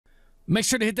Make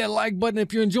sure to hit that like button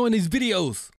if you're enjoying these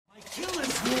videos. My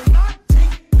killers will not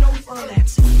take no for an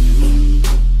answer.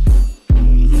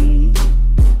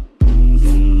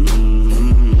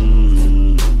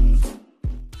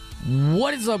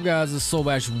 What is up, guys? It's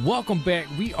Solbash. Welcome back.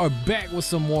 We are back with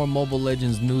some more Mobile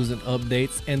Legends news and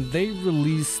updates, and they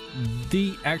released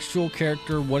the actual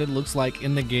character, what it looks like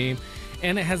in the game,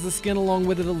 and it has the skin along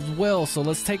with it as well. So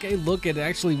let's take a look at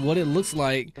actually what it looks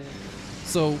like.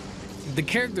 So the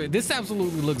character, this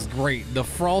absolutely looks great. The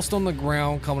frost on the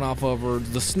ground coming off of her,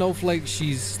 the snowflake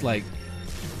she's like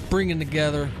bringing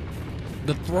together,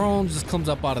 the throne just comes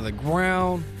up out of the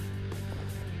ground,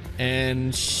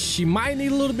 and she might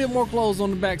need a little bit more clothes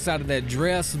on the backside of that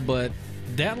dress, but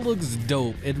that looks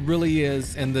dope. It really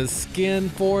is. And the skin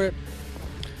for it,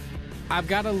 I've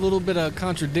got a little bit of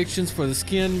contradictions for the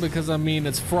skin, because I mean,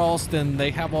 it's frost and they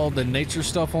have all the nature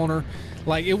stuff on her.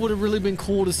 Like, it would have really been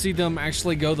cool to see them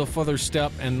actually go the further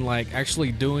step and like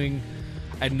actually doing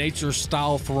a nature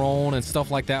style throne and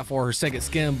stuff like that for her second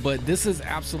skin. But this is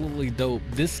absolutely dope.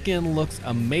 This skin looks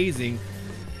amazing,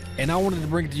 and I wanted to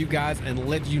bring it to you guys and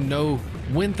let you know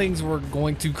when things were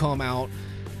going to come out,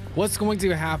 what's going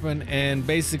to happen, and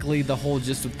basically the whole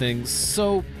gist of things.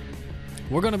 So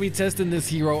we're going to be testing this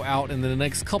hero out in the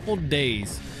next couple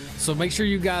days, so make sure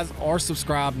you guys are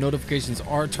subscribed, notifications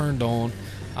are turned on.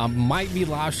 I might be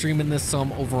live streaming this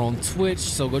some over on Twitch,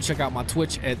 so go check out my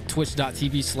Twitch at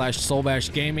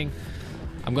twitch.tv/solbashgaming.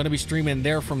 I'm going to be streaming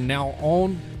there from now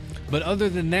on. But other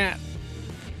than that,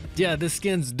 yeah, this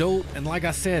skin's dope, and like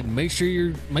I said, make sure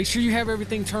you have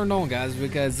everything turned on, guys,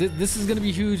 because this is going to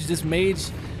be huge. This mage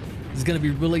is going to be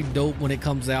really dope when it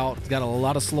comes out. It's got a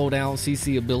lot of slowdown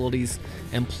CC abilities,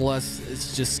 and plus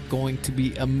it's just going to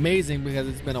be amazing because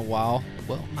it's been a while.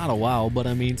 Well, not a while, but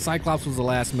I mean, Cyclops was the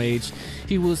last mage.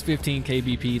 He was 15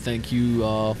 KBP. Thank you.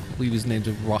 I believe his name's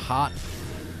Rahat.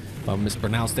 If I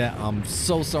mispronounced that, I'm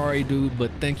so sorry, dude,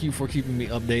 but thank you for keeping me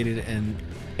updated and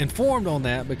informed on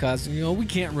that, because you know we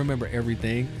can't remember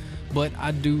everything, but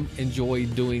I do enjoy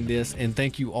doing this, and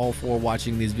thank you all for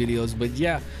watching these videos. But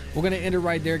yeah, we're gonna end it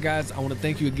right there, guys. I want to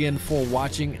thank you again for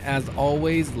watching. As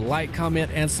always, like,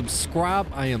 comment, and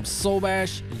subscribe. I am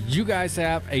Solbash. You guys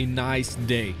have a nice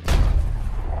day.